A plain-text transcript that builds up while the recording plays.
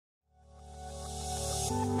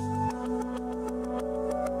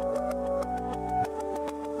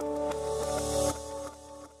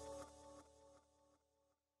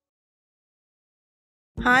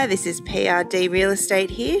Hi, this is PRD Real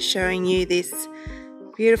Estate here, showing you this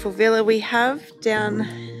beautiful villa we have down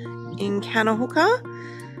in Kanahooka.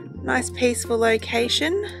 Nice peaceful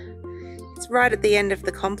location. It's right at the end of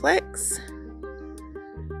the complex,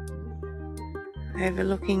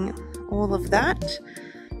 overlooking all of that.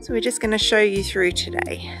 So we're just going to show you through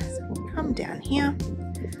today. So we'll come down here.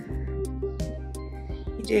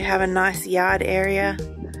 You do have a nice yard area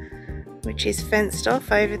which is fenced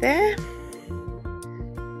off over there.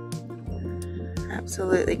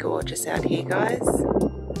 Absolutely gorgeous out here, guys.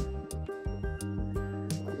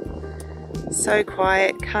 So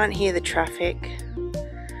quiet, can't hear the traffic.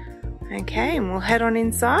 Okay, and we'll head on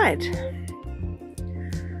inside.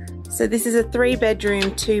 So this is a 3-bedroom,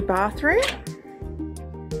 2-bathroom.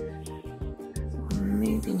 I'll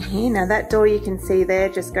move in here. Now that door you can see there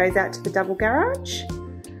just goes out to the double garage.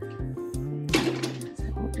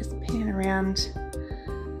 So we'll just pan around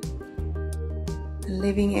the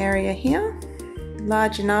living area here.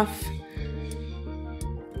 Large enough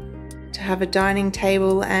to have a dining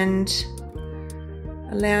table and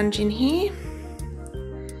a lounge in here.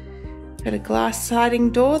 Got a glass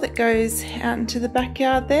sliding door that goes out into the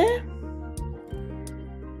backyard there.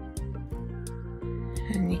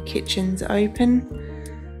 And your kitchen's open.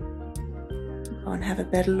 Go and have a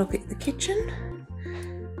better look at the kitchen.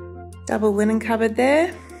 Double linen cupboard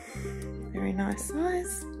there. Very nice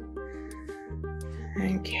size.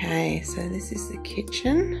 Okay, so this is the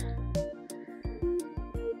kitchen.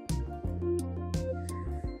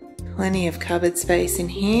 Plenty of cupboard space in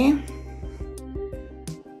here.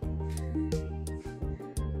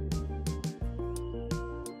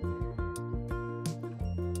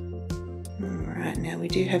 Alright, now we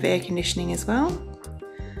do have air conditioning as well.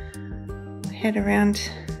 We'll head around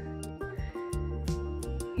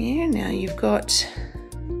here. Now you've got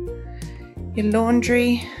your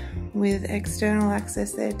laundry with external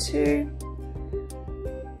access there too.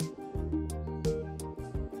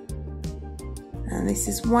 And this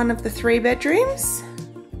is one of the 3 bedrooms.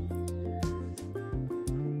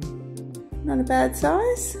 Not a bad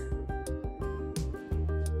size.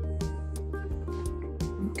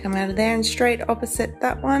 Come out of there and straight opposite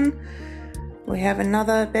that one we have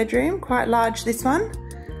another bedroom, quite large this one,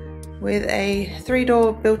 with a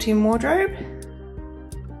 3-door built-in wardrobe.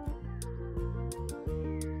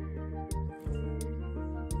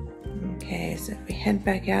 Okay, so if we head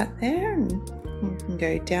back out there and we can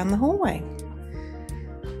go down the hallway.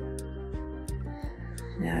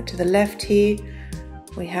 Now to the left here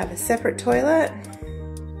we have a separate toilet,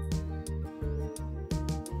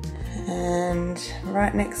 and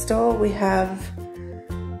right next door we have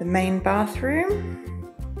the main bathroom.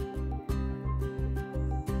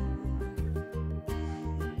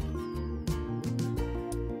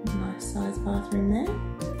 Nice sized bathroom there.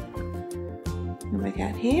 And back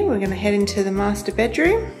out here we're going to head into the master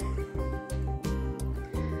bedroom.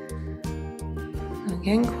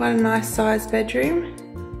 Again, quite a nice sized bedroom.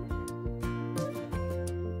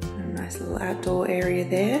 Little outdoor area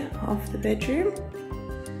there off the bedroom.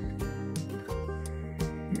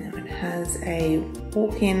 Now it has a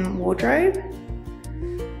walk-in wardrobe.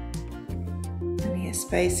 Plenty of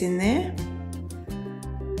space in there.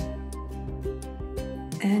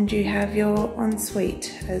 And you have your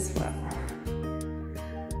ensuite as well.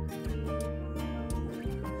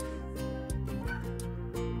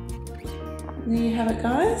 There you have it,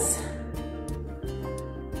 guys.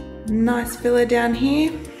 Nice villa down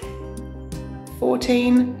here.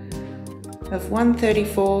 14 of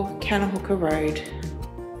 134 Kanahooka Road.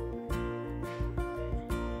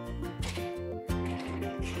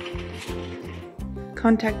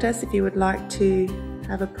 Contact us if you would like to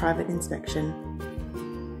have a private inspection.